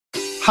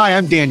Hi,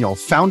 I'm Daniel,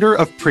 founder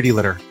of Pretty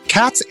Litter.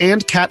 Cats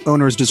and cat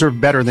owners deserve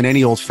better than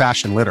any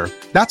old-fashioned litter.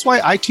 That's why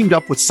I teamed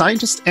up with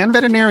scientists and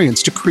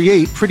veterinarians to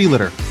create Pretty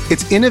Litter.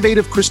 Its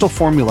innovative crystal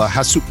formula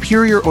has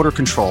superior odor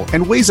control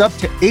and weighs up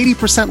to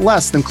 80%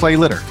 less than clay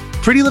litter.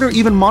 Pretty Litter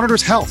even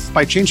monitors health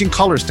by changing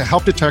colors to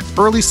help detect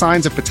early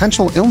signs of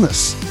potential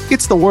illness.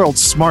 It's the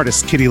world's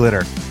smartest kitty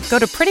litter. Go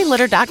to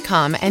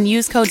prettylitter.com and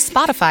use code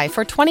SPOTIFY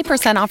for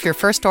 20% off your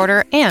first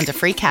order and a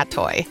free cat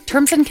toy.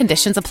 Terms and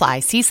conditions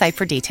apply. See site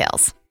for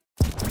details.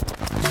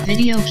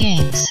 Video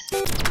games.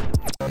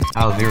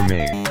 How they're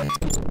made.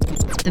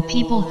 The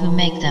people who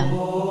make them.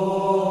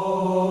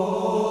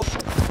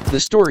 The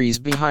stories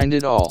behind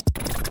it all.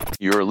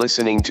 You're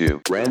listening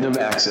to Random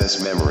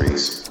Access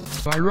Memories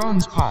by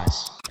Ron's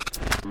Pies.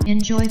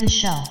 Enjoy the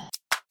show.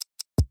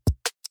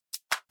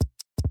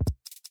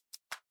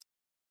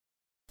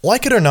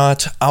 Like it or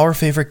not, our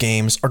favorite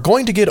games are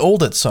going to get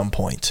old at some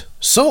point.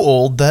 So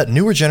old that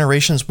newer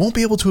generations won't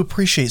be able to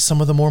appreciate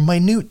some of the more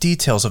minute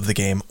details of the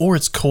game or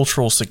its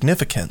cultural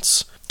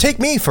significance. Take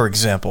me, for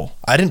example.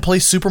 I didn't play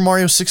Super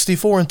Mario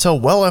 64 until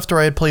well after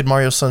I had played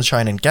Mario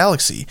Sunshine and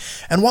Galaxy,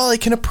 and while I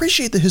can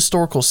appreciate the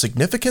historical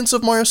significance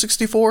of Mario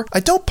 64, I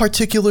don't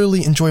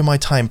particularly enjoy my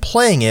time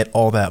playing it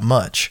all that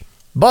much.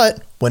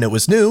 But when it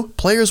was new,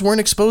 players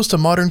weren't exposed to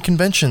modern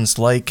conventions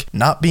like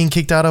not being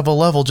kicked out of a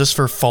level just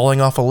for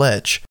falling off a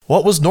ledge.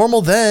 What was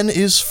normal then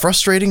is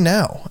frustrating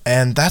now,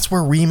 and that's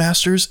where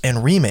remasters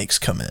and remakes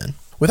come in.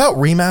 Without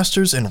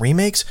remasters and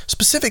remakes,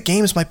 specific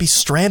games might be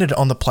stranded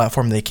on the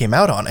platform they came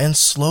out on and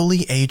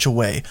slowly age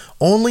away,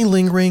 only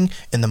lingering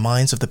in the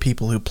minds of the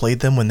people who played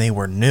them when they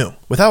were new.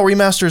 Without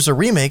remasters or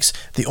remakes,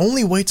 the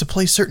only way to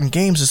play certain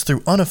games is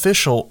through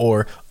unofficial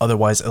or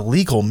otherwise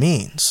illegal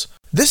means.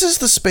 This is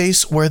the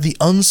space where the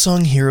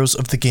unsung heroes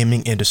of the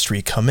gaming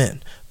industry come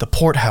in. The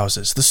port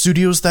houses, the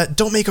studios that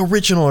don't make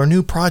original or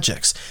new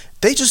projects.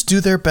 They just do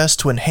their best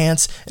to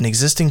enhance an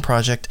existing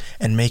project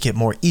and make it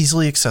more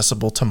easily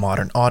accessible to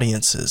modern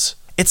audiences.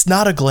 It's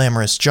not a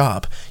glamorous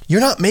job.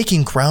 You're not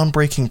making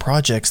groundbreaking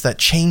projects that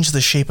change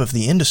the shape of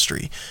the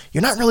industry.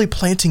 You're not really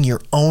planting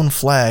your own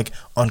flag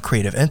on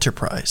creative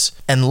enterprise.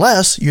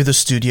 Unless you're the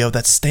studio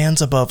that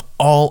stands above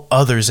all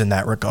others in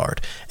that regard.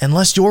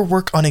 Unless your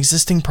work on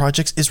existing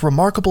projects is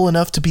remarkable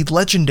enough to be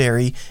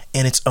legendary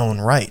in its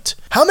own right.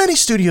 How many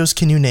studios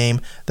can you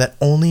name that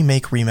only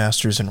make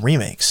remasters and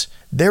remakes?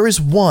 There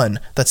is one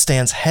that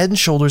stands head and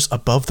shoulders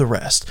above the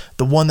rest,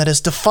 the one that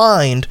has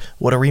defined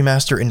what a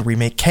remaster and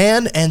remake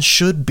can and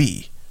should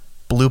be: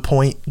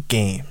 Bluepoint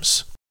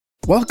Games.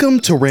 Welcome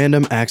to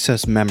Random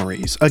Access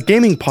Memories, a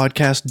gaming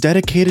podcast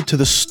dedicated to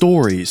the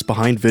stories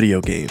behind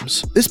video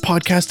games. This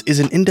podcast is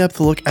an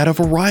in-depth look at a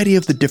variety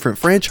of the different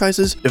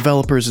franchises,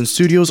 developers, and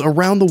studios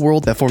around the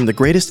world that form the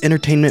greatest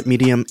entertainment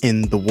medium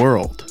in the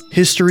world.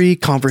 History,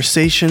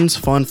 conversations,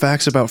 fun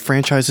facts about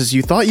franchises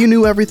you thought you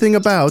knew everything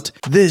about.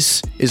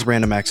 This is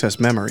Random Access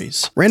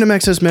Memories. Random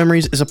Access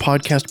Memories is a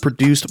podcast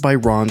produced by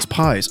Ron's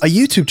Pies, a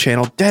YouTube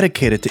channel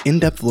dedicated to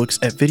in-depth looks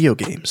at video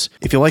games.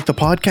 If you like the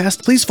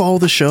podcast, please follow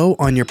the show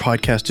on your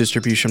podcast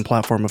distribution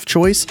platform of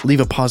choice, leave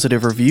a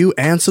positive review,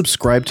 and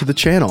subscribe to the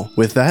channel.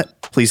 With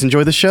that, please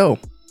enjoy the show.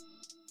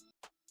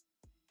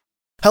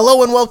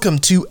 Hello and welcome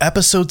to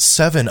episode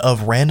 7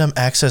 of Random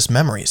Access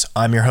Memories.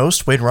 I'm your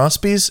host, Wade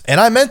Ronspies, and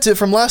I meant it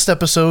from last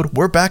episode.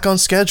 We're back on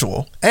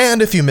schedule.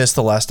 And if you missed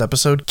the last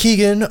episode,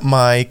 Keegan,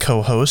 my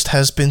co-host,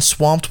 has been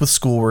swamped with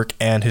schoolwork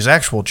and his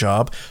actual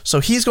job,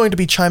 so he's going to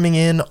be chiming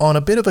in on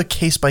a bit of a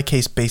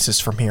case-by-case basis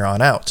from here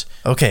on out.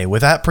 Okay,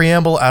 with that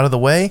preamble out of the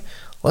way,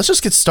 let's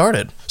just get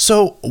started.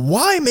 So,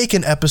 why make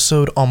an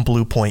episode on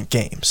Bluepoint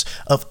Games?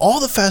 Of all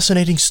the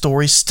fascinating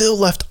stories still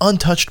left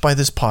untouched by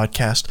this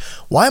podcast,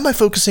 why am I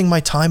focusing my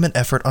time and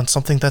effort on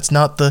something that's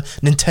not the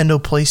Nintendo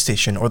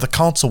PlayStation or the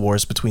console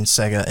wars between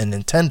Sega and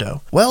Nintendo?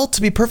 Well, to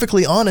be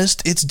perfectly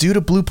honest, it's due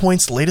to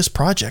Bluepoint's latest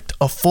project,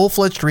 a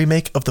full-fledged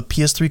remake of the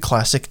PS3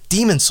 classic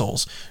Demon's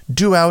Souls,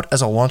 due out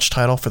as a launch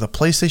title for the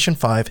PlayStation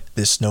 5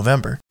 this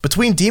November.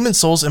 Between Demon's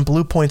Souls and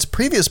Bluepoint's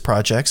previous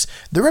projects,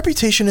 their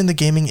reputation in the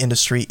gaming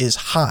industry is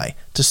high,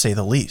 to say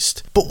the least.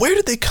 But where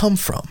did they come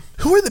from?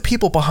 Who are the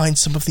people behind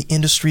some of the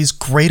industry's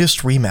greatest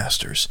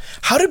remasters?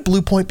 How did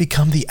Bluepoint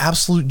become the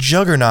absolute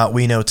juggernaut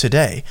we know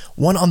today,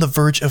 one on the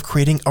verge of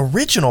creating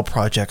original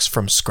projects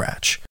from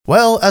scratch?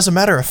 Well, as a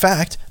matter of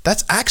fact,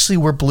 that's actually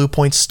where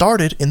Bluepoint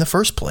started in the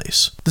first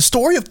place. The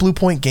story of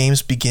Bluepoint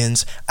Games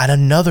begins at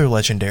another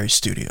legendary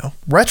studio,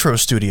 Retro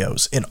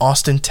Studios in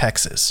Austin,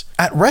 Texas.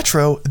 At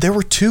Retro, there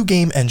were two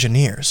game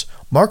engineers,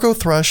 Marco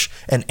Thrush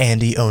and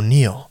Andy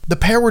O'Neill. The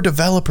pair were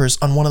developers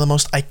on one of the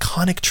most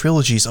iconic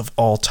trilogies of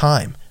all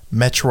time,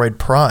 Metroid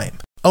Prime.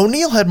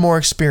 O'Neill had more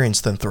experience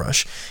than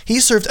Thrush.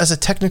 He served as a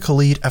technical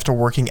lead after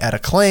working at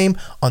Acclaim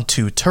on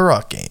 2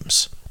 Turok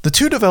games. The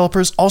two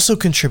developers also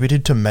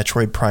contributed to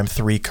Metroid Prime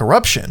 3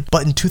 Corruption,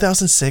 but in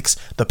 2006,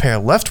 the pair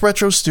left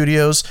Retro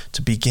Studios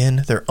to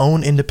begin their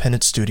own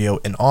independent studio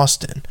in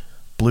Austin,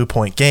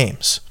 Bluepoint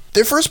Games.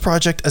 Their first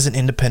project as an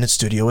independent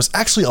studio was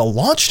actually a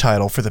launch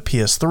title for the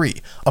PS3,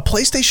 a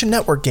PlayStation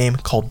Network game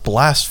called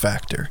Blast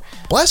Factor.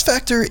 Blast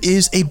Factor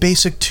is a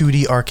basic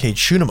 2D arcade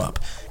shoot-'em-up.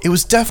 It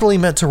was definitely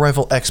meant to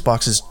rival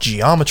Xbox's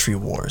Geometry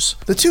Wars.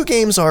 The two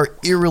games are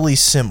eerily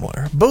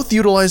similar. Both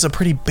utilize a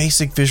pretty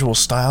basic visual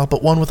style,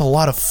 but one with a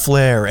lot of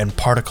flair and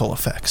particle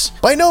effects.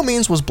 By no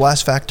means was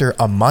Blast Factor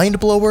a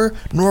mind-blower,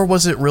 nor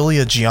was it really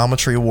a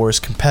Geometry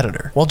Wars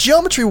competitor. While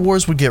Geometry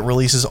Wars would get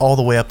releases all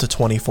the way up to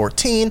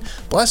 2014,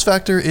 Blast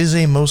Factor is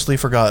a mostly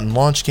forgotten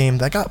launch game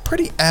that got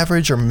pretty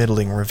average or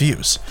middling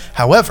reviews.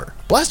 However,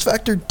 Blast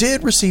Factor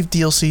did receive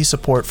DLC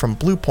support from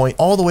Bluepoint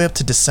all the way up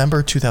to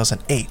December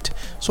 2008,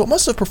 so it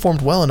must have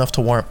performed well enough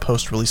to warrant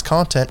post-release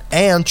content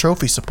and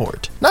trophy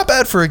support. Not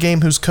bad for a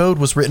game whose code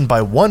was written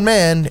by one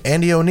man,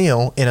 Andy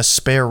O'Neill, in a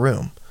spare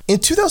room. In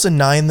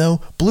 2009 though,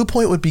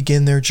 Bluepoint would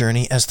begin their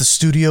journey as the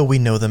studio we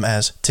know them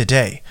as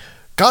today.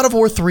 God of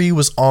War 3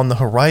 was on the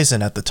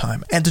horizon at the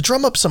time, and to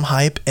drum up some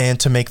hype and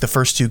to make the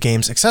first two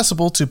games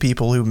accessible to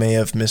people who may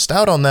have missed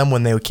out on them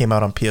when they came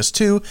out on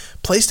PS2,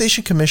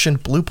 PlayStation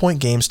commissioned Bluepoint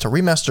Games to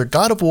remaster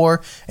God of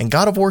War and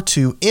God of War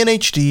 2 in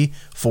HD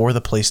for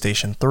the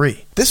PlayStation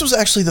 3. This was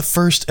actually the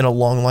first in a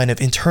long line of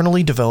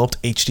internally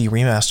developed HD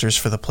remasters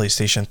for the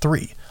PlayStation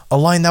 3. A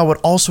line that would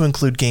also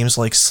include games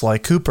like Sly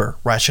Cooper,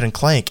 Ratchet &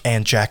 Clank,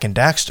 and Jak and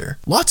Daxter.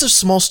 Lots of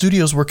small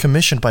studios were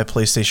commissioned by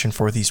PlayStation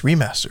for these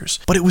remasters,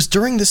 but it was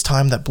during this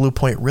time that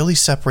Bluepoint really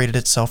separated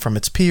itself from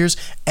its peers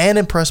and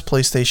impressed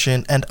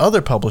PlayStation and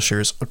other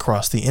publishers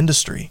across the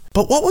industry.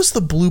 But what was the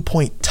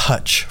Bluepoint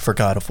touch for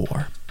God of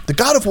War? The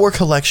God of War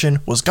collection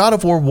was God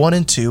of War 1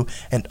 and 2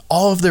 and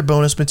all of their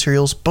bonus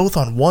materials both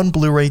on one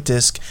Blu-ray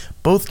disc,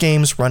 both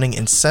games running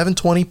in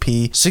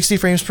 720p, 60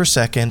 frames per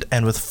second,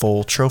 and with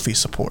full trophy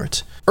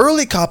support.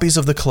 Early copies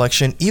of the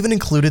collection even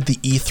included the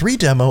E3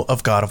 demo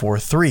of God of War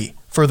 3,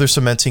 further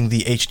cementing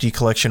the HD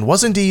collection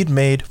was indeed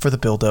made for the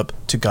build-up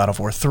to God of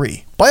War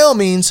 3. By all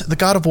means, the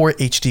God of War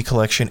HD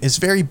collection is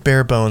very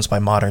bare bones by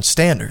modern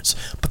standards,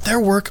 but their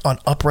work on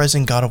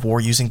up-resing God of War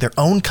using their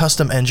own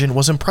custom engine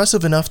was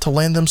impressive enough to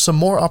land them some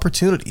more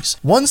opportunities,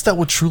 ones that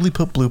would truly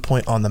put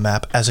Bluepoint on the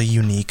map as a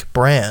unique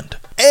brand.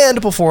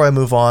 And before I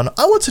move on,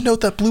 I want to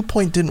note that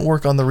Bluepoint didn't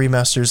work on the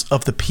remasters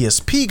of the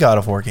PSP God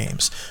of War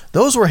games.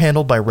 Those were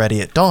handled by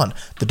Ready at Dawn,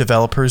 the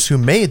developers who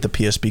made the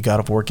PSP God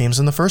of War games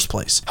in the first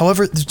place.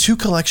 However, the two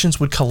collections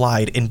would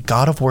collide in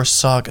God of War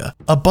Saga,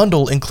 a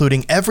bundle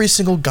including every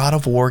single God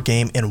of War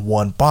game in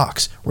one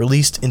box,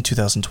 released in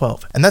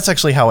 2012. And that's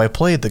actually how I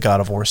played the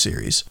God of War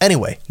series.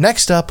 Anyway,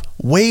 next up,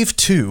 Wave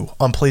 2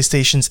 on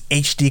PlayStation's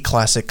HD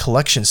Classic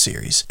Collection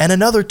series, and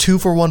another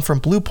 2-for-1 from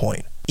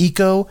Bluepoint,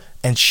 Ico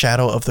and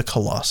Shadow of the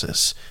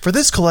Colossus. For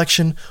this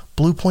collection,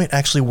 Bluepoint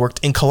actually worked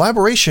in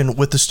collaboration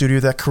with the studio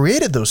that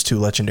created those two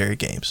legendary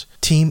games,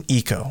 Team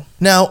Ico.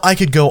 Now, I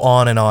could go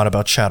on and on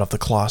about Shadow of the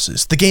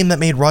Colossus, the game that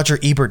made Roger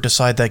Ebert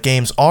decide that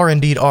games are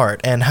indeed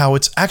art, and how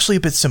it's actually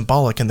a bit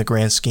symbolic in the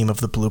grand scheme of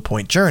the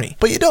Bluepoint journey.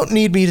 But you don't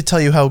need me to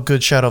tell you how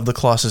good Shadow of the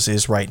Colossus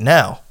is right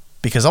now,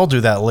 because I'll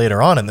do that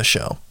later on in the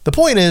show. The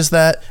point is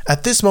that,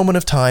 at this moment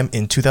of time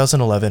in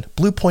 2011,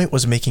 Bluepoint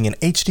was making an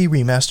HD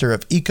remaster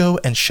of Ico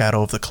and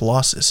Shadow of the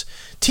Colossus.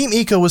 Team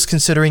Ico was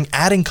considering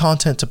adding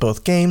content to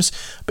both games,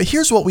 but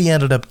here's what we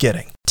ended up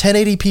getting.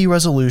 1080p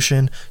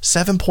resolution,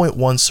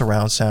 7.1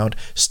 surround sound,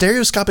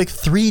 stereoscopic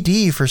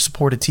 3D for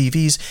supported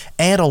TVs,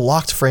 and a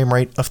locked frame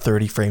rate of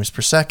 30 frames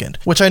per second,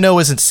 which I know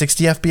isn't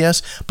 60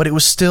 FPS, but it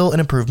was still an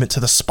improvement to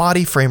the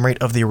spotty frame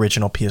rate of the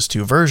original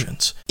PS2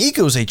 versions.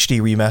 Ico's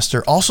HD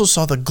remaster also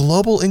saw the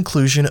global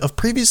inclusion of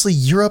previously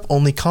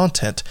Europe-only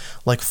content,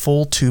 like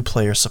full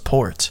 2-player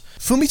support.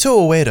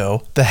 Fumito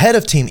Uedo, the head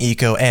of Team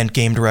Ico and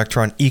game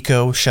director on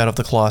Ico, Shadow of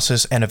the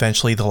Colossus, and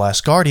eventually The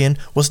Last Guardian,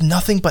 was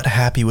nothing but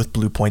happy with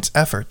Bluepoint's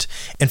effort.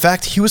 In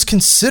fact, he was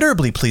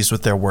considerably pleased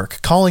with their work,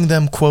 calling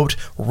them, quote,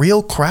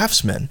 real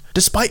craftsmen,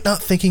 despite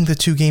not thinking the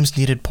two games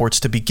needed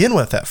ports to begin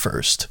with at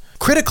first.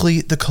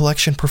 Critically, the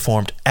collection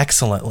performed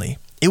excellently.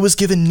 It was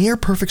given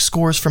near-perfect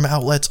scores from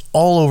outlets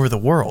all over the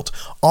world,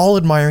 all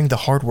admiring the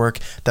hard work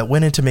that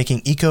went into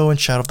making Ico and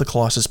Shadow of the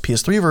Colossus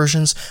PS3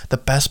 versions the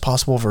best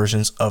possible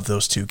versions of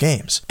those two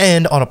games.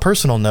 And on a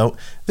personal note,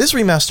 this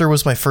remaster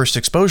was my first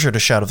exposure to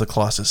Shadow of the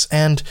Colossus,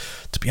 and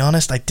to be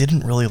honest, I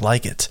didn't really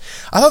like it.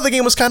 I thought the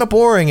game was kind of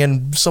boring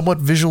and somewhat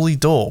visually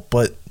dull,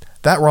 but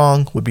that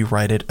wrong would be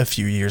righted a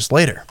few years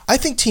later. I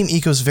think Team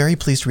Ico's very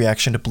pleased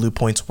reaction to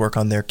Bluepoint's work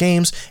on their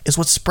games is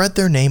what spread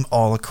their name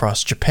all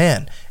across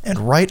Japan,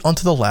 and right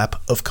onto the lap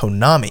of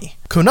Konami.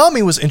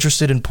 Konami was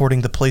interested in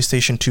porting the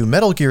PlayStation 2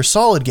 Metal Gear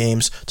Solid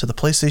games to the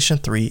PlayStation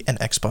 3 and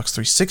Xbox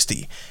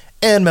 360,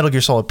 and Metal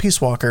Gear Solid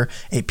Peace Walker,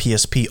 a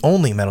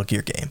PSP-only Metal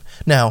Gear game.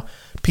 Now,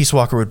 Peace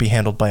Walker would be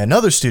handled by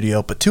another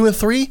studio, but 2 and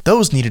 3,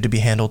 those needed to be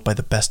handled by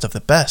the best of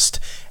the best.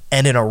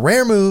 And in a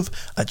rare move,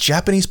 a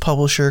Japanese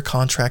publisher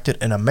contracted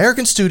an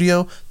American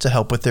studio to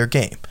help with their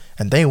game,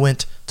 and they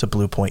went to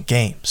Bluepoint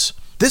Games.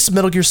 This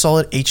Metal Gear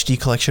Solid HD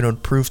collection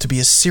would prove to be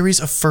a series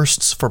of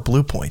firsts for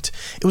Bluepoint.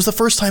 It was the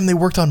first time they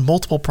worked on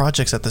multiple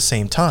projects at the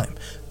same time.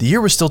 The year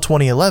was still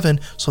 2011,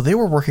 so they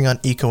were working on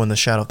Ico and the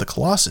Shadow of the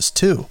Colossus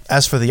too.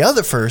 As for the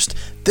other first,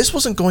 this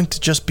wasn't going to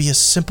just be a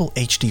simple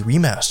HD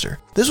remaster.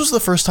 This was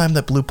the first time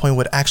that Bluepoint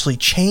would actually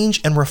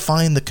change and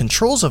refine the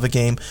controls of a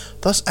game,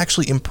 thus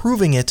actually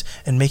improving it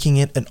and making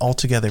it an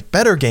altogether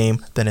better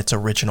game than its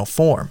original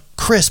form.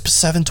 Crisp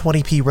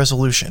 720p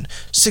resolution,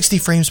 60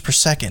 frames per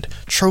second,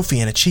 trophy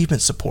and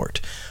achievement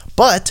support.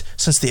 But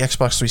since the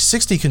Xbox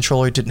 360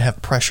 controller didn't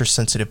have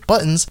pressure-sensitive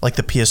buttons like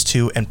the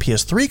PS2 and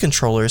PS3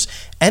 controllers,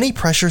 any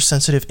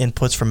pressure-sensitive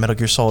inputs from Metal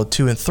Gear Solid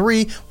 2 and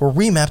 3 were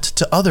remapped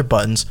to other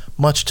buttons,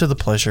 much to the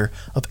pleasure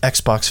of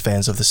Xbox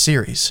fans of the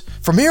series.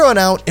 From here on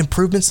out,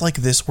 improvements like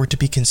this were to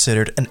be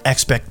considered an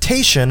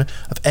expectation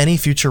of any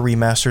future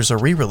remasters or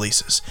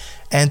re-releases,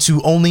 and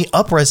to only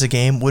up-res a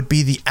game would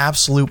be the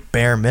absolute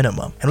bare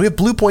minimum. And we have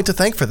Bluepoint to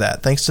thank for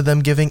that, thanks to them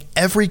giving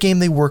every game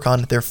they work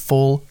on their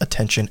full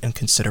attention and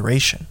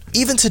consideration.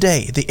 Even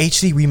today, the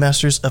HD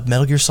remasters of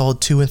Metal Gear Solid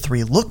 2 and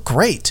 3 look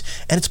great,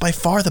 and it's by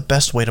far the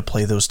best way to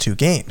play those two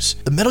games.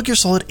 The Metal Gear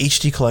Solid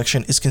HD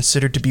collection is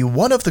considered to be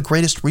one of the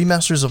greatest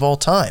remasters of all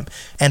time,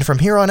 and from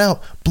here on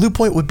out,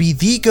 Bluepoint would be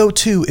the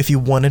go-to if you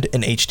wanted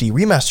an HD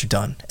remaster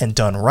done, and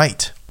done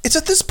right. It's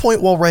at this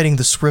point while writing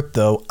the script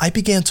though, I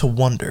began to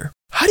wonder,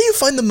 how do you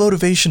find the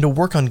motivation to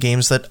work on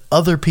games that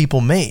other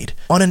people made?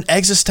 On an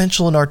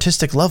existential and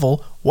artistic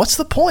level, what's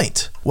the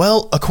point?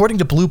 Well, according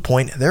to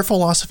Bluepoint, their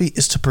philosophy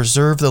is to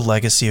preserve the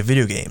legacy of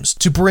video games,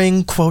 to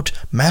bring, quote,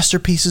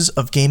 masterpieces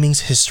of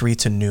gaming's history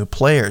to new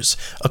players,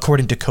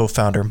 according to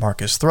co-founder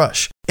Marcus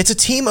Thrush. It's a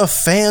team of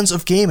fans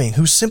of gaming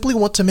who simply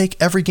want to make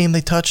every game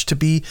they touch to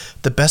be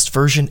the best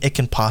version it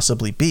can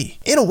possibly be.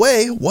 In a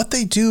way, what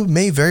they do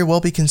may very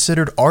well be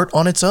considered art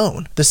on its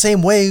own, the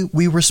same way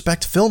we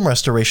respect film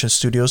restoration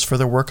studios for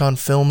their work on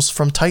films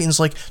from titans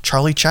like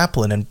Charlie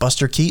Chaplin and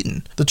Buster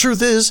Keaton. The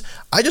truth is,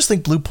 I just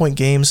think Bluepoint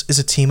Games is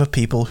a team of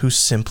people who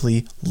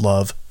simply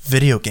love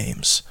video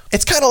games.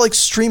 It's kind of like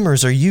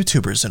streamers or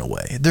YouTubers in a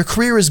way. Their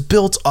career is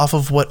built off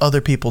of what other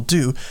people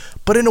do,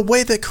 but in a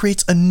way that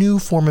creates a new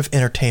form of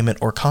entertainment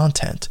or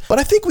content. But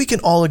I think we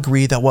can all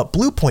agree that what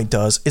Bluepoint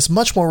does is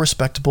much more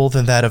respectable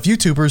than that of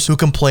YouTubers who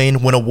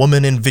complain when a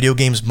woman in video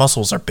games'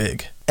 muscles are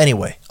big.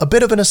 Anyway, a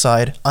bit of an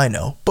aside, I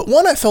know, but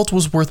one I felt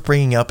was worth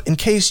bringing up in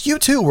case you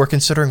too were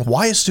considering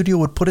why a studio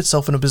would put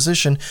itself in a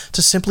position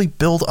to simply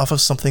build off of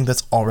something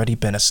that's already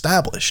been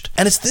established.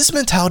 And it's this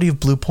mentality of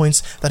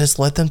Bluepoint's that has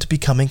led them to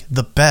becoming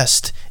the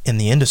best in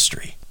the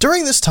industry.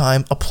 During this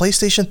time, a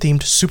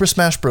PlayStation-themed Super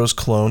Smash Bros.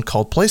 Clone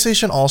called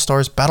PlayStation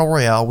All-Stars Battle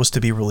Royale was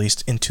to be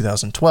released in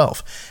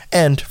 2012.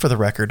 And, for the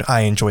record,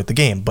 I enjoyed the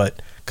game,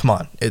 but come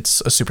on,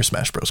 it's a Super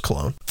Smash Bros.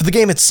 Clone. For the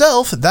game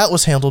itself, that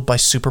was handled by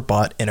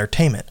Superbot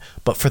Entertainment.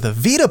 But for the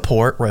Vita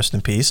port, rest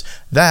in peace,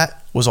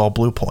 that was all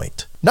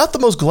Bluepoint. Not the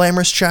most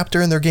glamorous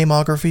chapter in their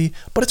gameography,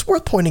 but it's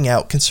worth pointing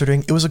out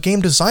considering it was a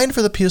game designed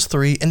for the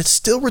PS3 and it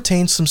still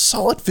retained some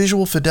solid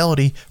visual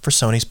fidelity for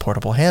Sony's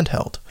portable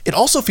handheld. It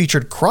also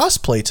featured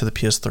cross-play to the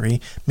PS3,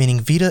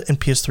 meaning Vita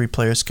and PS3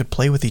 players could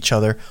play with each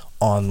other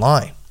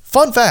online.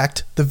 Fun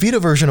fact, the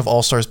Vita version of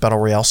All-Stars Battle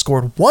Royale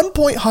scored 1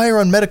 point higher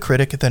on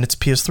Metacritic than its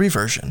PS3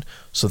 version.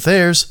 So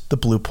there's the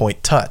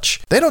Bluepoint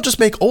touch. They don't just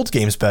make old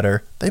games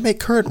better, they make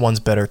current ones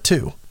better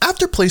too.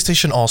 After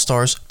PlayStation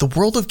All-Stars, the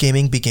world of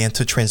gaming began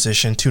to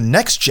transition to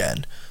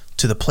next-gen,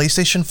 to the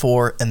PlayStation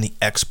 4 and the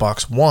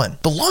Xbox One.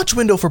 The launch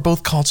window for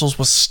both consoles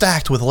was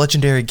stacked with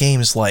legendary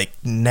games like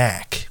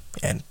Knack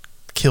and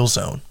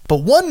Killzone.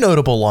 But one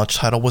notable launch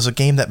title was a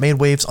game that made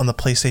waves on the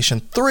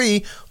PlayStation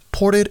 3,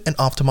 ported and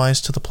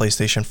optimized to the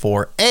PlayStation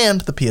 4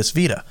 and the PS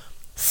Vita.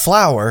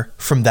 Flower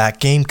from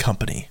That Game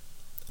Company.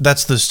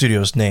 That's the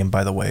studio's name,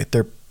 by the way.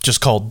 They're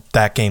just called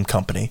That Game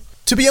Company.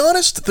 To be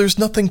honest, there's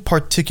nothing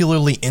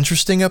particularly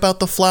interesting about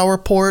the Flower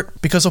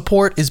port, because a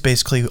port is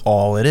basically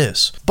all it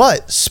is.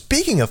 But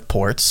speaking of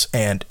ports,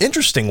 and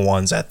interesting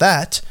ones at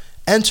that,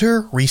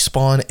 enter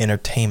Respawn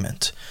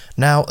Entertainment.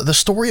 Now, the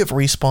story of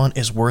Respawn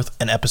is worth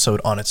an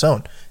episode on its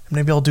own.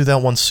 Maybe I'll do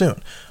that one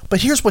soon.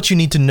 But here's what you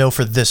need to know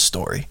for this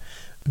story.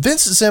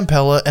 Vince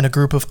Zampella and a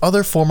group of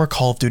other former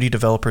Call of Duty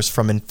developers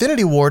from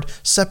Infinity Ward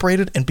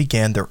separated and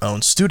began their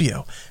own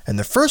studio, and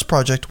their first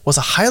project was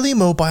a highly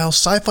mobile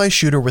sci-fi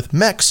shooter with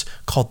mechs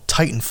called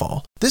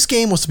Titanfall. This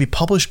game was to be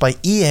published by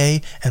EA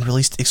and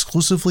released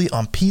exclusively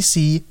on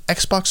PC,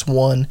 Xbox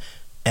One,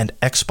 and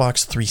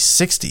Xbox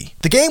 360.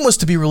 The game was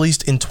to be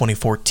released in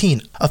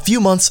 2014, a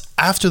few months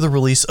after the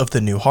release of the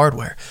new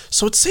hardware,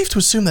 so it's safe to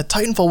assume that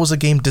Titanfall was a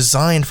game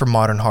designed for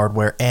modern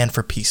hardware and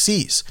for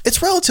PCs.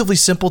 It's relatively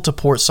simple to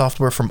port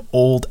software from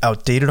old,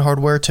 outdated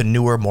hardware to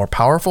newer, more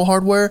powerful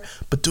hardware,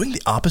 but doing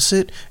the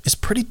opposite is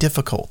pretty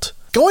difficult.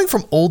 Going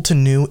from old to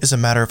new is a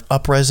matter of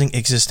uprising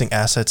existing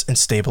assets and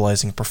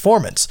stabilizing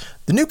performance.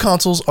 The new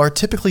consoles are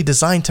typically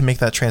designed to make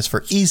that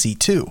transfer easy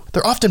too.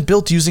 They're often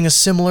built using a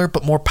similar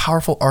but more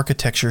powerful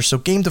architecture, so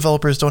game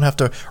developers don't have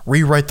to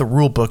rewrite the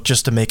rulebook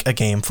just to make a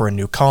game for a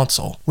new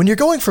console. When you're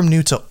going from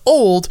new to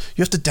old,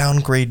 you have to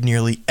downgrade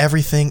nearly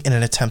everything in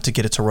an attempt to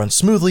get it to run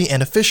smoothly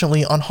and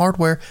efficiently on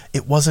hardware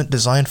it wasn't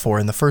designed for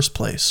in the first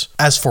place.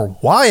 As for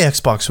why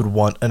Xbox would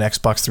want an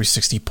Xbox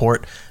 360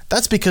 port,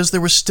 that's because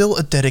there was still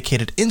a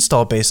dedicated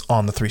install base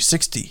on the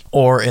 360.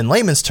 Or in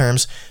layman's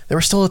terms, there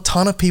were still a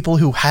ton of people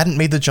who hadn't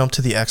made the jump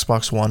to the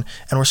Xbox One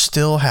and were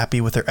still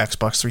happy with their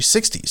Xbox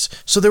 360s.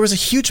 So there was a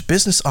huge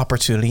business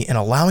opportunity in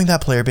allowing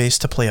that player base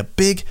to play a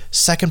big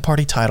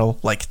second-party title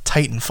like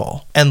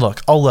Titanfall. And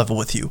look, I'll level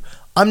with you.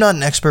 I'm not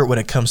an expert when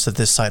it comes to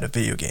this side of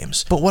video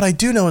games, but what I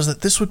do know is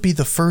that this would be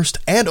the first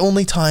and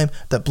only time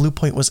that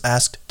Bluepoint was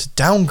asked to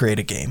downgrade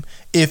a game,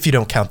 if you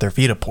don't count their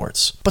Vita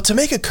ports. But to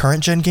make a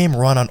current-gen game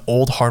run on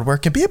old hardware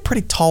can be a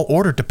pretty tall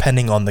order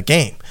depending on the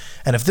game.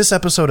 And if this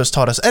episode has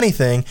taught us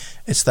anything,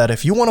 it's that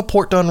if you want a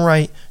port done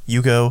right,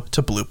 you go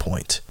to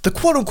Bluepoint. The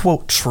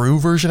quote-unquote true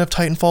version of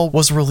Titanfall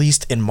was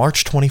released in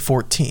March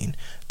 2014.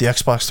 The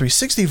Xbox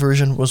 360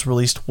 version was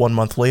released 1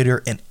 month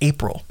later in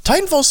April.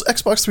 Titanfall's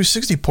Xbox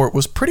 360 port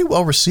was pretty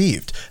well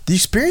received. The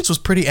experience was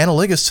pretty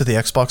analogous to the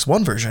Xbox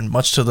One version,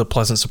 much to the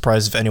pleasant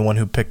surprise of anyone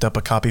who picked up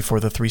a copy for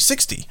the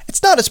 360.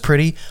 It's not as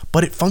pretty,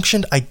 but it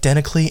functioned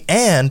identically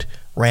and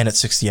ran at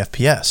 60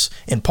 FPS,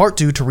 in part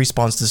due to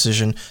Respawn's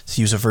decision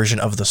to use a version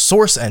of the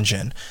Source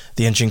engine,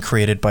 the engine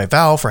created by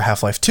Valve for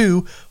Half-Life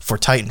 2, for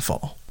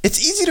Titanfall. It's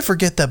easy to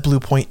forget that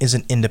Bluepoint is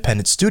an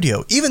independent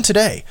studio. Even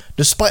today,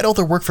 despite all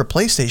their work for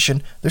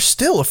PlayStation, they're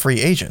still a free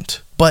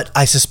agent. But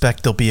I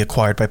suspect they'll be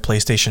acquired by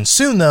PlayStation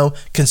soon though,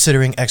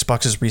 considering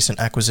Xbox's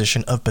recent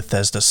acquisition of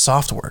Bethesda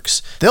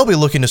Softworks. They'll be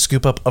looking to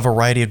scoop up a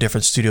variety of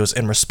different studios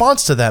in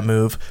response to that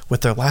move,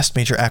 with their last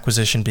major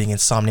acquisition being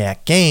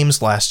Insomniac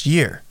Games last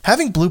year.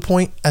 Having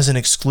Bluepoint as an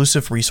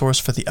exclusive resource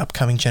for the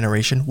upcoming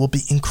generation will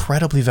be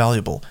incredibly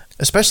valuable,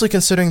 especially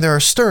considering there are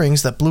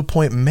stirrings that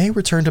Bluepoint may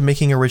return to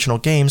making original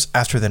games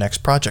after the next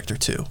project or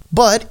two.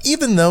 But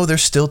even though they're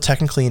still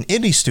technically an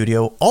indie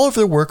studio, all of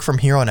their work from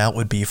here on out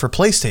would be for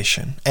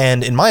PlayStation,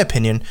 and in my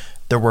opinion,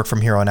 their work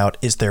from here on out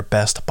is their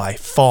best by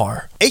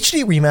far.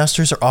 HD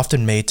remasters are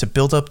often made to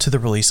build up to the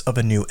release of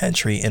a new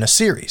entry in a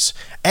series,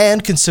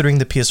 and considering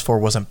the PS4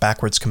 wasn't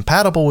backwards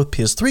compatible with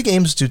PS3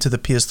 games due to the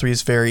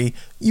PS3's very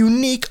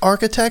unique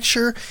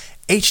architecture,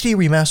 HD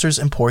remasters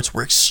and ports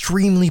were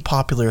extremely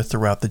popular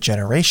throughout the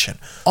generation,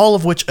 all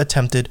of which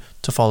attempted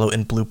to follow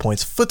in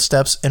Bluepoint's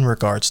footsteps in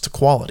regards to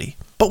quality.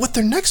 But with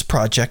their next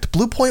project,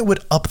 Bluepoint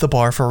would up the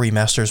bar for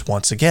remasters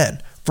once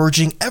again,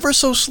 verging ever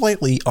so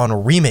slightly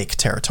on remake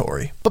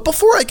territory. But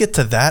before I get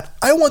to that,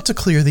 I want to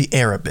clear the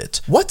air a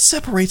bit. What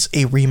separates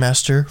a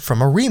remaster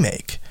from a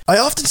remake? I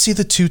often see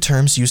the two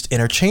terms used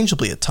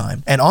interchangeably at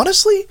times, and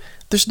honestly,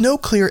 there's no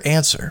clear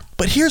answer.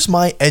 But here's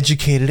my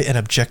educated and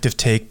objective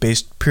take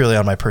based purely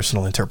on my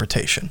personal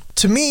interpretation.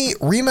 To me,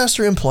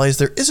 remaster implies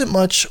there isn't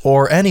much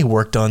or any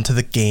work done to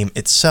the game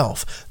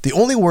itself. The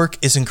only work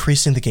is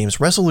increasing the game's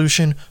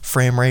resolution,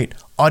 frame rate,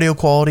 audio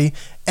quality,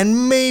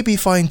 and maybe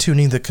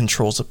fine-tuning the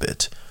controls a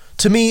bit.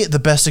 To me, the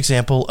best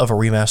example of a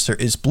remaster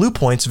is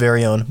Bluepoint's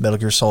very own Metal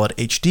Gear Solid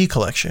HD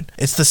collection.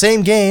 It's the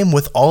same game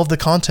with all of the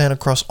content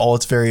across all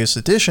its various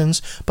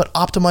editions, but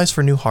optimized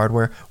for new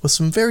hardware with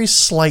some very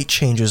slight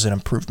changes and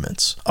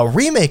improvements. A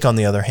remake, on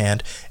the other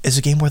hand, is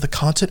a game where the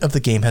content of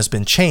the game has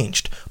been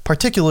changed,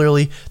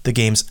 particularly the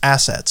game's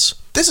assets.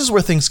 This is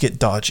where things get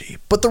dodgy,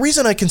 but the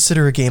reason I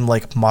consider a game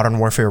like Modern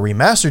Warfare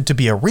Remastered to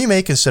be a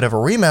remake instead of a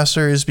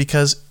remaster is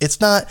because it's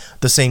not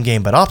the same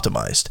game but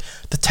optimized.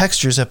 The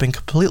textures have been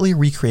completely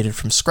recreated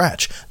from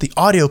scratch, the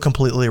audio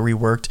completely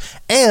reworked,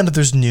 and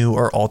there's new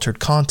or altered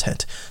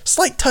content.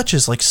 Slight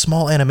touches like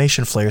small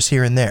animation flares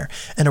here and there,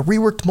 and a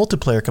reworked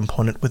multiplayer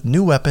component with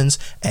new weapons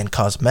and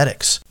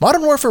cosmetics.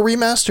 Modern Warfare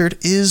Remastered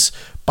is,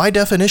 by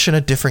definition,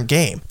 a different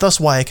game,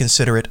 thus why I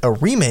consider it a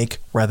remake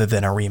rather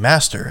than a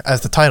remaster,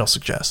 as the title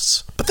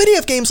suggests. But then you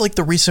have games like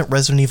the recent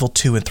Resident Evil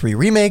 2 and 3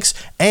 remakes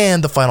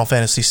and the Final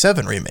Fantasy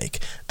VII remake.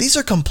 These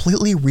are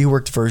completely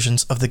reworked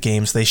versions of the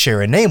games they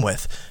share a name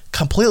with,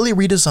 completely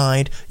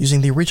redesigned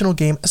using the original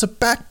game as a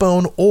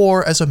backbone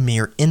or as a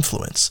mere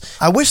influence.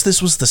 I wish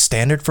this was the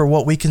standard for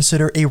what we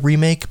consider a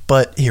remake,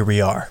 but here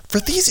we are. For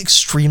these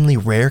extremely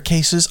rare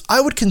cases,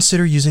 I would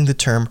consider using the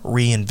term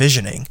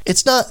re-envisioning.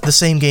 It's not the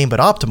same game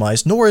but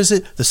optimized, nor is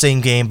it the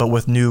same game but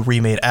with new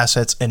remade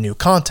assets and new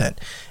content.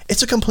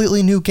 It's a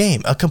completely new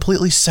game, a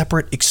completely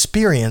separate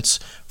experience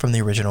from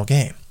the original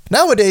game.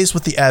 Nowadays,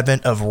 with the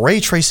advent of ray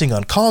tracing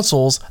on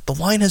consoles, the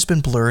line has been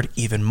blurred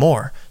even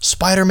more.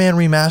 Spider-Man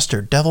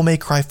Remastered, Devil May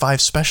Cry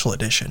 5 Special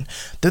Edition.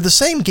 They're the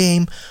same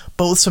game,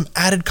 but with some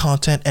added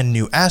content and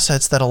new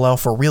assets that allow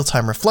for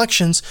real-time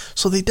reflections,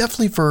 so they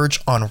definitely verge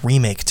on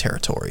remake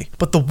territory.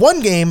 But the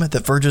one game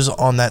that verges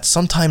on that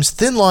sometimes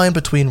thin line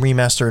between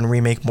remaster and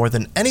remake more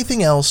than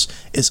anything else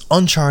is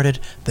Uncharted: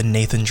 The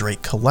Nathan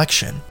Drake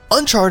Collection.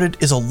 Uncharted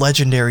is a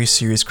legendary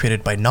series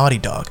created by Naughty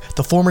Dog,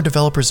 the former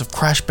developers of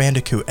Crash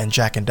Bandicoot and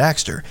Jak and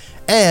Daxter,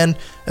 and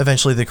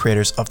eventually the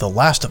creators of The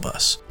Last of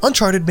Us.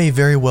 Uncharted may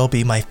very well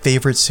be my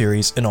favorite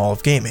series in all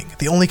of gaming.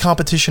 The only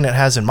competition it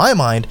has in my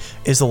mind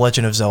is The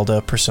Legend of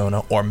Zelda,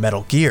 Persona, or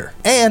Metal Gear.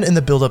 And in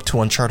the build-up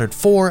to Uncharted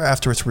 4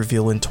 after its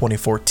reveal in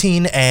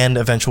 2014 and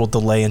eventual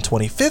delay in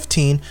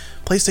 2015,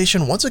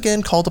 PlayStation once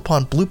again called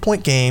upon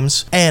Bluepoint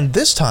Games, and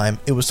this time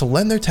it was to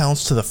lend their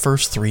talents to the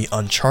first 3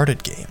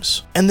 Uncharted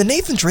games. And the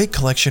Nathan Drake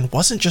Collection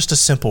wasn't just a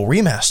simple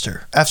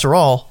remaster. After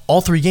all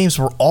 3 games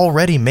were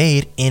already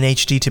made in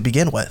HD to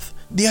begin with.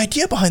 The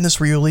idea behind this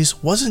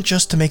re-release wasn't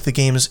just to make the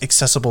games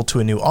accessible to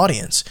a new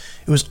audience,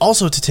 it was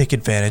also to take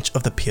advantage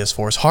of the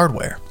PS4's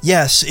hardware.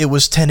 Yes, it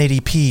was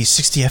 1080p,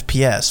 60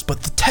 FPS,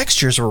 but the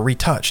textures were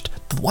retouched,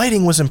 the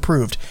lighting was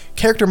improved,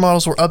 character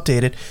models were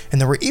updated,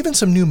 and there were even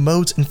some new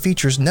modes and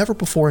features never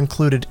before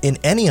included in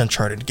any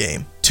Uncharted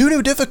game. 2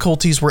 new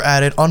difficulties were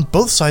added on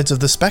both sides of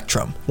the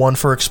spectrum, one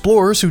for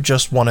explorers who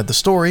just wanted the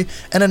story,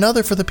 and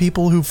another for the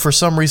people who for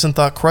some reason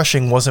thought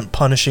crushing wasn't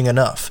punishing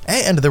enough.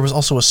 And there was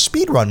also a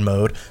speedrun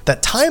mode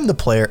that timed the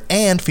player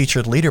and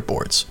featured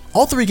leaderboards.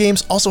 All 3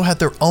 games also had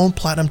their own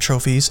platinum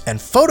trophies,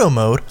 and photo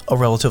mode, a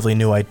relatively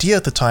new idea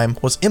at the time,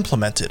 was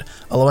implemented,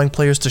 allowing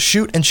players to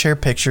shoot and share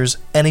pictures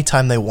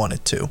anytime they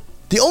wanted to.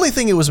 The only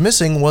thing it was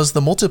missing was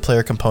the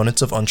multiplayer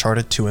components of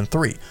Uncharted 2 and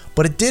 3,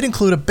 but it did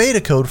include a beta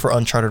code for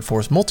Uncharted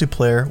 4's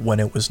multiplayer when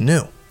it was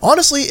new.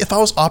 Honestly, if I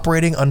was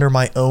operating under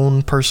my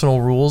own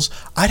personal rules,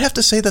 I'd have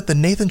to say that the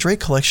Nathan Drake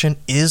Collection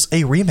is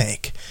a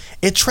remake.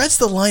 It treads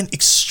the line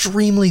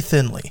extremely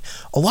thinly.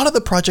 A lot of the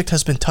project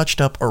has been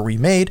touched up or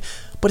remade,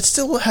 but it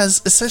still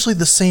has essentially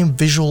the same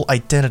visual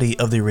identity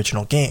of the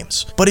original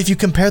games. But if you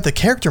compare the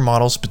character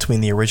models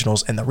between the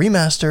originals and the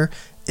remaster,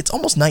 it's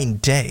almost night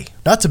and day.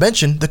 Not to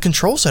mention, the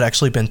controls had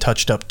actually been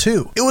touched up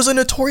too. It was a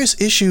notorious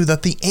issue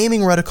that the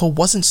aiming reticle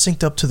wasn't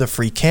synced up to the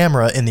free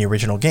camera in the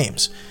original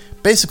games.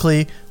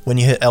 Basically, when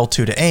you hit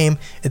L2 to aim,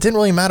 it didn't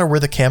really matter where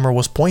the camera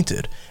was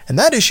pointed, and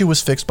that issue was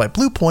fixed by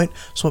Bluepoint,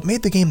 so it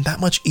made the game that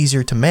much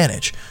easier to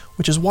manage,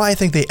 which is why I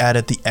think they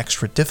added the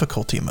extra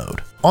difficulty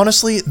mode.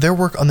 Honestly, their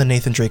work on the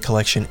Nathan Drake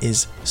Collection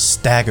is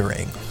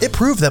staggering. It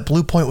proved that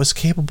Bluepoint was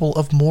capable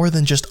of more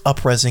than just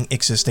up-resing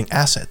existing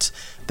assets.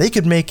 They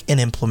could make and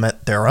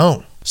implement their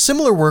own.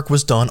 Similar work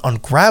was done on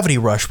Gravity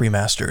Rush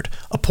Remastered,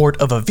 a port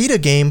of a Vita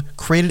game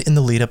created in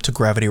the lead up to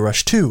Gravity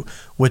Rush 2,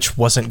 which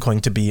wasn't going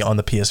to be on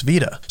the PS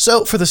Vita.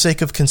 So for the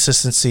sake of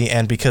consistency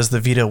and because the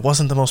Vita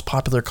wasn't the most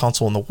popular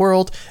console in the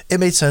world, it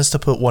made sense to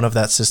put one of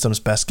that system's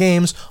best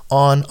games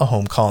on a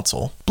home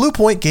console.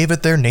 Bluepoint gave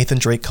it their Nathan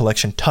Drake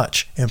Collection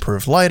touch,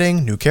 improved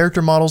lighting, new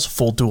character models,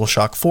 full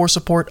DualShock 4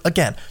 support,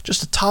 again,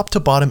 just a top to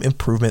bottom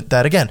improvement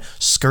that again,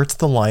 skirts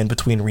the line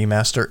between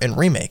remaster and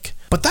remake.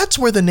 But that's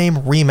where the name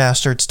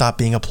Remastered stopped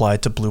being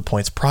applied to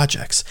Bluepoint's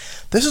projects.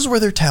 This is where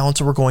their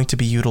talents were going to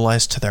be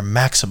utilized to their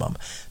maximum.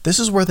 This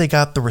is where they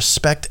got the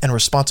respect and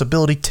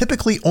responsibility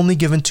typically only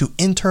given to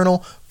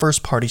internal,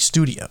 first-party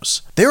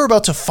studios. They were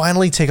about to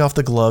finally take off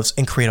the gloves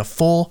and create a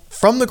full,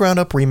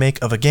 from-the-ground-up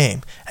remake of a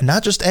game, and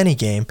not just any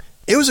game.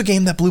 It was a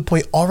game that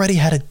Bluepoint already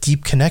had a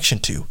deep connection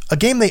to, a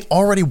game they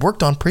already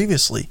worked on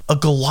previously, a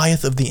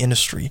Goliath of the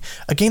industry,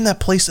 a game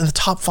that placed in the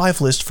top 5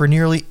 list for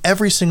nearly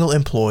every single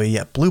employee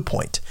at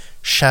Bluepoint.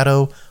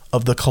 Shadow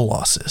of the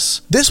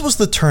Colossus. This was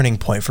the turning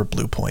point for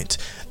Bluepoint.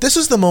 This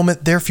is the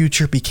moment their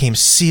future became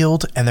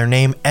sealed and their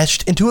name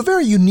etched into a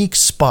very unique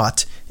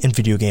spot in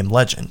video game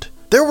legend.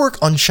 Their work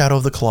on Shadow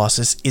of the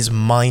Colossus is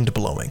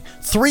mind-blowing.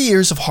 3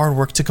 years of hard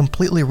work to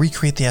completely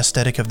recreate the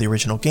aesthetic of the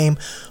original game,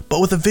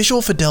 but with a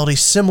visual fidelity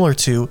similar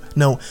to,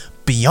 no,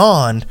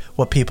 beyond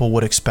what people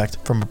would expect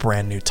from a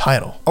brand new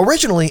title.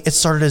 Originally, it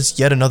started as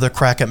yet another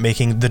crack at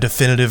making the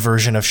definitive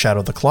version of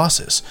Shadow of the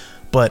Colossus.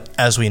 But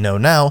as we know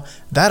now,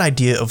 that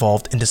idea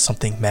evolved into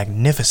something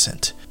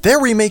magnificent.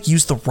 Their remake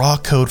used the raw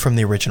code from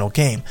the original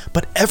game,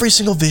 but every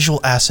single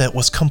visual asset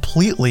was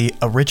completely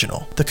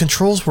original. The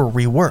controls were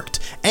reworked,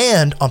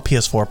 and on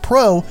PS4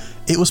 Pro,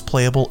 it was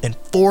playable in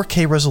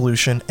 4K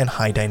resolution and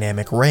high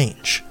dynamic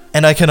range.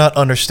 And I cannot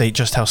understate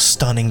just how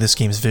stunning this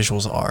game's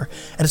visuals are,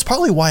 and it's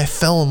probably why I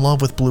fell in love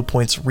with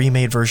Bluepoint's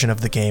remade version of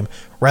the game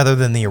rather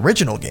than the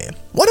original game.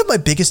 One of my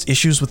biggest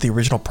issues with the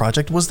original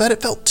project was that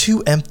it felt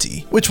too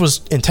empty, which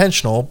was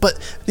intentional, but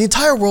the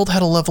entire world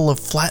had a level of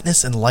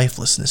flatness and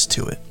lifelessness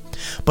to it.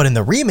 But in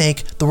the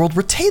remake, the world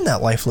retained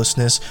that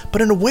lifelessness,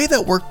 but in a way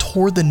that worked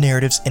toward the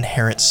narrative's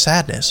inherent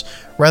sadness,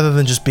 rather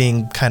than just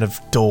being kind of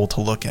dull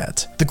to look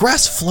at. The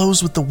grass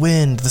flows with the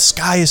wind, the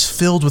sky is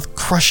filled with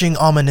crushing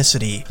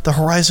ominousity, the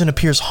horizon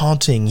appears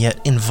haunting yet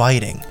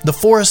inviting. The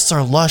forests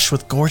are lush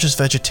with gorgeous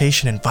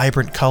vegetation and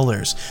vibrant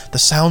colors, the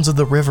sounds of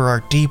the river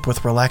are deep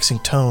with relaxing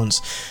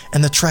tones,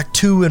 and the trek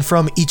to and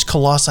from each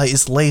colossi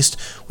is laced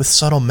with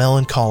subtle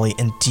melancholy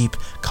and deep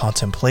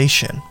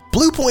contemplation.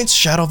 Bluepoint's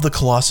Shadow of the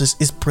Colossus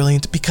is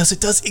brilliant because it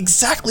does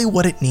exactly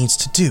what it needs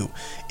to do.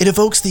 It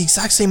evokes the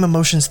exact same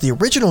emotions the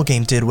original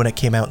game did when it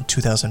came out in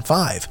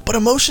 2005, but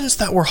emotions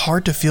that were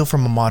hard to feel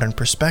from a modern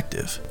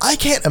perspective. I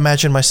can't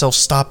imagine myself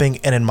stopping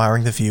and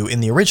admiring the view in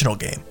the original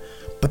game,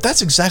 but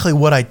that's exactly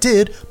what I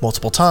did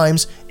multiple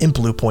times in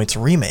Bluepoint's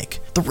remake.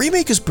 The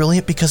remake is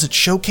brilliant because it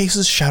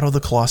showcases Shadow of the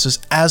Colossus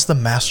as the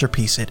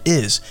masterpiece it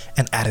is,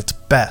 and at its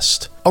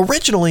best.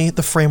 Originally,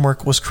 the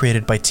framework was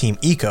created by Team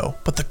Ico,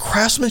 but the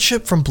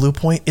craftsmanship from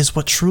Bluepoint is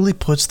what truly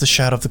puts the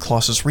Shadow of the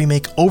Colossus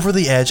remake over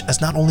the edge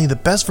as not only the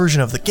best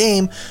version of the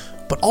game,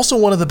 but also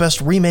one of the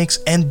best remakes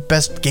and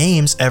best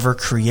games ever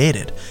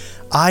created.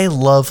 I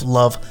love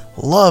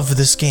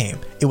this game.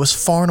 It was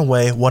far and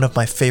away one of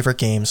my favorite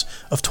games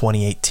of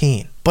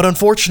 2018. But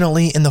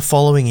unfortunately, in the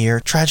following year,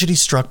 tragedy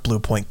struck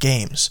Bluepoint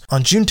Games.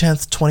 On June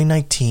 10th,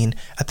 2019,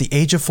 at the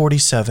age of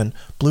 47,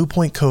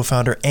 Bluepoint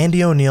co-founder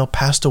Andy O'Neil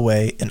passed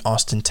away in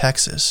Austin,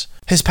 Texas.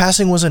 His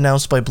passing was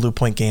announced by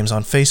Bluepoint Games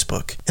on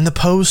Facebook. In the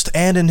post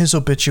and in his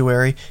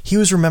obituary, he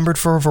was remembered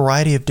for a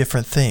variety of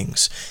different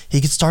things.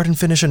 He could start and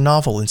finish a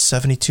novel in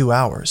 72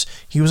 hours.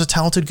 He was a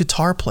talented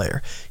guitar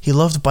player. He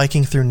loved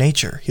biking through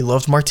nature. He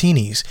loved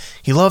martinis.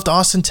 He loved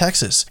Austin,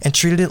 Texas, and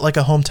treated it like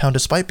a hometown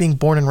despite being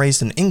born and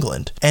raised in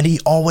England. And he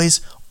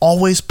always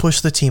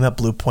pushed the team at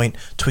Bluepoint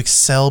to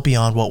excel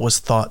beyond what was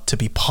thought to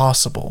be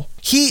possible.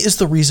 He is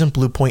the reason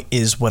Bluepoint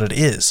is what it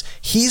is.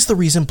 He's the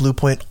reason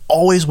Bluepoint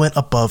always went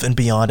above and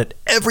beyond at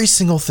every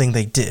single thing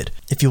they did.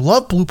 If you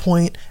love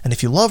Bluepoint, and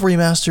if you love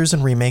remasters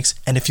and remakes,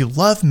 and if you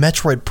love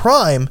Metroid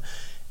Prime,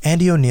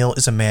 Andy O'Neil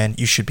is a man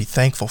you should be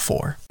thankful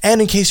for.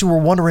 And in case you were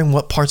wondering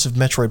what parts of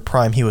Metroid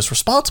Prime he was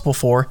responsible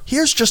for,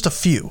 here's just a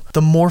few.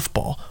 The Morph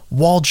Ball,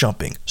 wall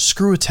jumping,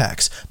 screw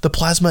attacks, the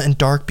plasma and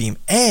dark beam,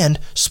 and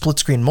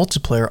split-screen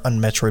multiplayer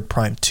on Metroid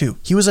Prime 2.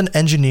 He was an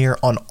engineer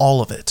on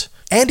all of it.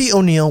 Andy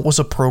O'Neil was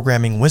a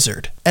programming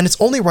wizard, and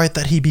it's only right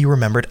that he be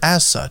remembered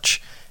as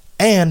such.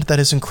 And that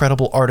his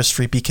incredible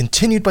artistry be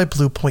continued by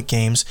Bluepoint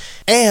Games,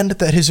 and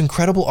that his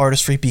incredible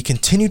artistry be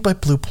continued by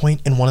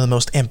Bluepoint in one of the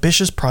most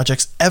ambitious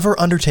projects ever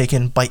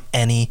undertaken by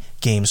any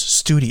games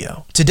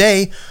studio.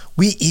 Today,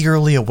 we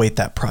eagerly await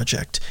that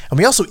project, and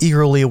we also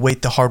eagerly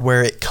await the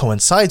hardware it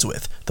coincides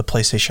with, the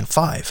PlayStation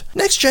 5.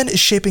 Next Gen is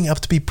shaping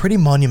up to be pretty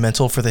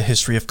monumental for the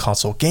history of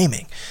console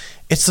gaming.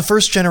 It's the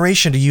first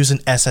generation to use an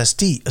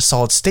SSD, a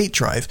solid-state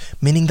drive,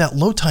 meaning that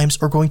load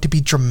times are going to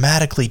be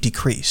dramatically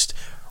decreased.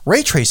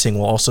 Ray tracing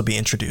will also be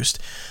introduced,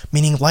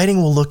 meaning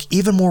lighting will look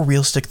even more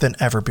realistic than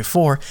ever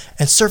before,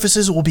 and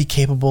surfaces will be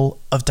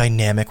capable of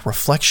dynamic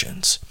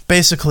reflections.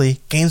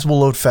 Basically, games will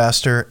load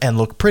faster and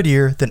look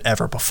prettier than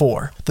ever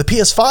before. The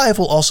PS5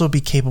 will also be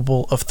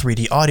capable of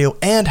 3D audio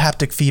and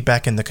haptic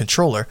feedback in the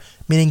controller,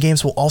 meaning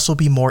games will also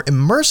be more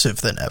immersive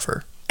than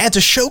ever. And to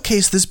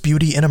showcase this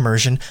beauty and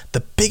immersion,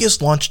 the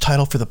biggest launch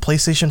title for the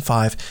PlayStation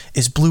 5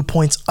 is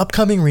Bluepoint's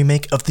upcoming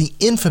remake of the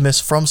infamous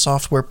From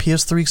Software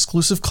PS3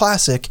 exclusive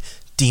classic,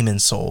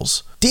 Demon's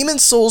Souls.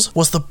 Demon's Souls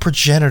was the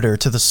progenitor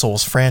to the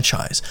Souls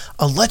franchise,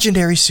 a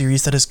legendary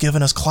series that has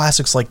given us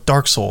classics like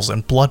Dark Souls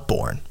and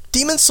Bloodborne.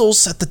 Demon's Souls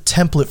set the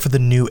template for the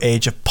new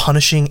age of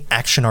punishing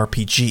action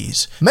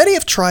RPGs. Many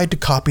have tried to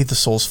copy the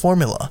Souls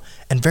formula,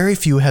 and very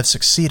few have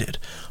succeeded.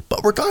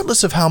 But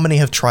regardless of how many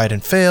have tried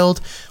and failed,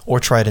 or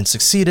tried and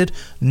succeeded,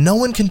 no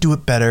one can do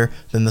it better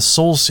than the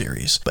Souls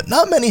series. But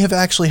not many have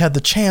actually had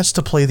the chance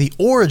to play the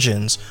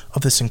origins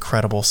of this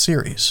incredible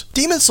series.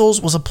 Demon's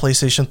Souls was a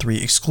PlayStation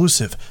 3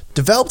 exclusive,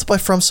 developed by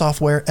From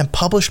Software and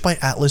published by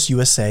Atlas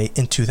USA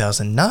in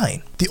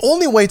 2009. The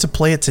only way to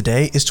play it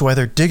today is to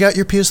either dig out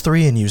your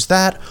PS3 and use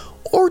that,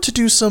 or to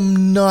do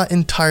some not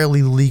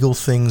entirely legal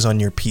things on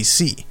your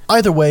PC.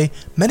 Either way,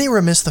 many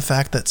remiss the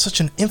fact that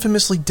such an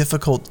infamously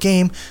difficult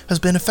game has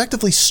been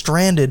effectively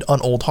stranded on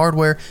old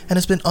hardware and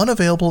has been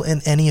unavailable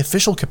in any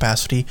official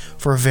capacity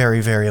for a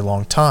very, very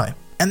long time.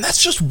 And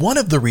that's just one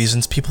of the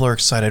reasons people are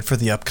excited for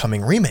the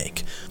upcoming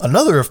remake.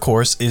 Another, of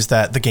course, is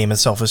that the game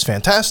itself is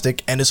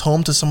fantastic and is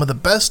home to some of the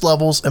best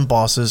levels and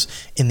bosses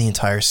in the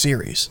entire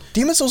series.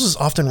 Demon's Souls is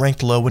often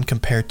ranked low when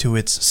compared to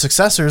its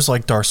successors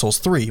like Dark Souls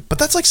 3, but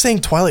that's like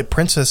saying Twilight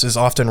Princess is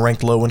often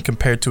ranked low when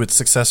compared to its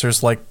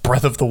successors like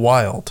Breath of the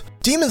Wild.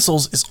 Demon's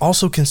Souls is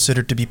also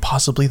considered to be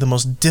possibly the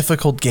most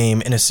difficult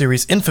game in a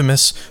series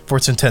infamous for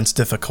its intense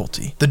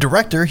difficulty. The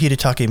director,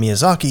 Hidetaka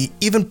Miyazaki,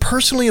 even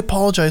personally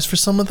apologized for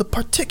some of the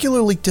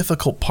particularly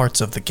difficult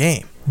parts of the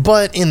game.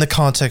 But in the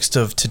context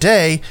of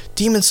today,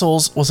 Demon's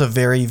Souls was a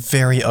very,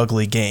 very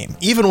ugly game,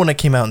 even when it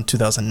came out in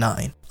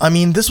 2009. I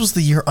mean, this was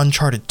the year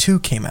Uncharted 2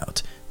 came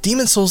out.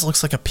 Demon's Souls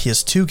looks like a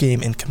PS2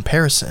 game in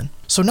comparison.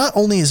 So not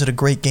only is it a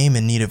great game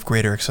in need of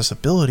greater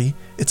accessibility,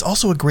 it's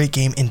also a great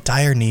game in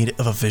dire need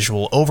of a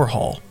visual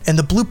overhaul. And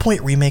the Bluepoint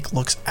remake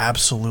looks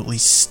absolutely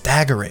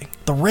staggering.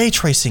 The ray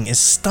tracing is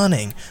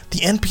stunning,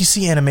 the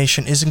NPC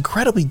animation is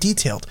incredibly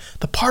detailed,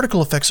 the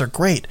particle effects are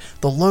great,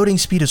 the loading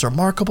speed is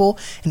remarkable,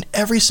 and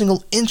every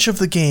single inch of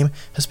the game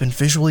has been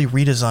visually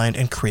redesigned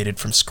and created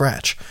from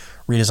scratch.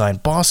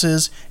 Redesigned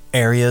bosses,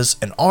 areas,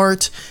 and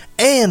art,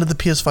 and the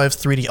PS5's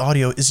 3D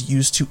audio is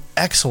used to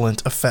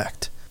excellent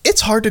effect.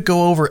 It's hard to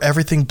go over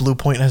everything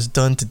Bluepoint has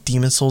done to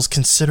Demon's Souls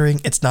considering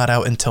it's not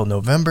out until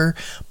November,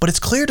 but it's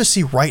clear to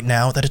see right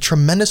now that a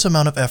tremendous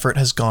amount of effort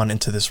has gone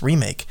into this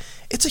remake.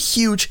 It's a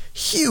huge,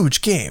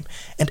 huge game,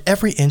 and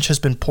every inch has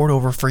been poured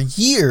over for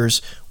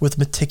years with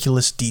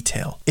meticulous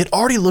detail. It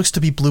already looks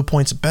to be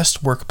Bluepoint's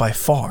best work by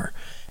far,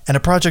 and a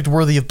project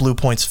worthy of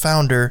Bluepoint's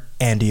founder,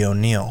 Andy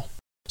O'Neil.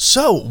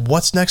 So,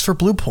 what's next for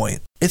Bluepoint?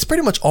 It's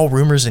pretty much all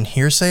rumors and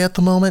hearsay at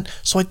the moment,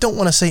 so I don't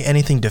want to say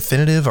anything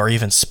definitive or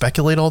even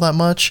speculate all that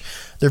much.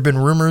 There have been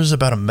rumors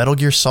about a Metal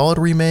Gear Solid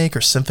remake,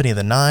 or Symphony of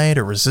the Night,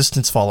 or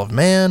Resistance Fall of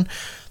Man.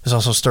 There's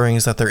also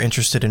stirrings that they're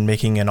interested in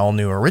making an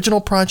all-new original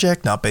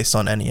project, not based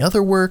on any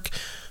other work.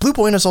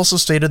 Bluepoint has also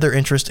stated their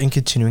interest in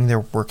continuing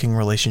their working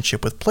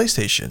relationship with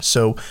PlayStation,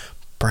 so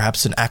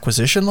perhaps an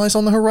acquisition lies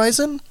on the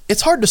horizon?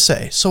 It's hard to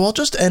say, so I'll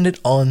just end it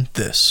on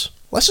this.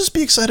 Let's just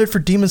be excited for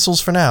Demon's Souls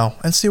for now,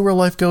 and see where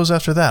life goes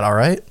after that,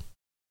 alright?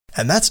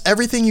 And that's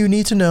everything you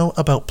need to know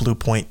about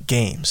Bluepoint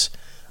Games.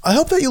 I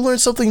hope that you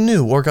learned something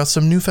new or got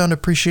some newfound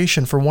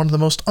appreciation for one of the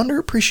most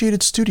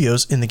underappreciated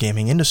studios in the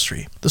gaming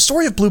industry. The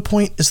story of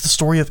Bluepoint is the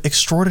story of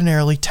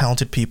extraordinarily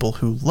talented people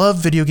who love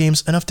video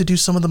games enough to do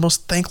some of the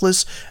most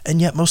thankless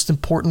and yet most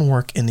important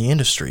work in the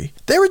industry.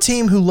 They're a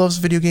team who loves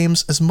video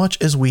games as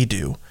much as we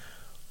do.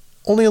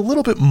 Only a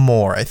little bit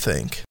more, I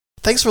think.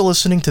 Thanks for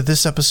listening to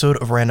this episode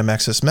of Random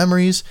Access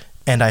Memories,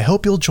 and I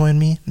hope you'll join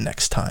me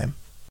next time.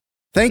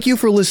 Thank you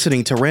for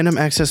listening to Random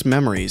Access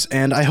Memories,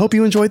 and I hope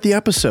you enjoyed the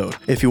episode.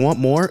 If you want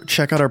more,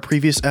 check out our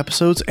previous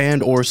episodes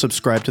and or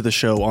subscribe to the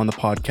show on the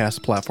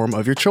podcast platform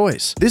of your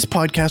choice. This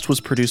podcast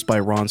was produced by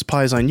Ron's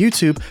Pies on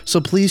YouTube,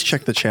 so please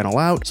check the channel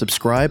out,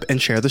 subscribe,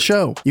 and share the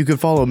show. You can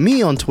follow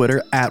me on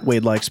Twitter at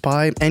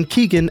WadeLikesPie and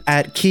Keegan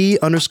at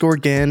Key_Gan_Jin.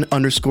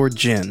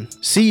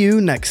 See you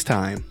next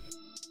time.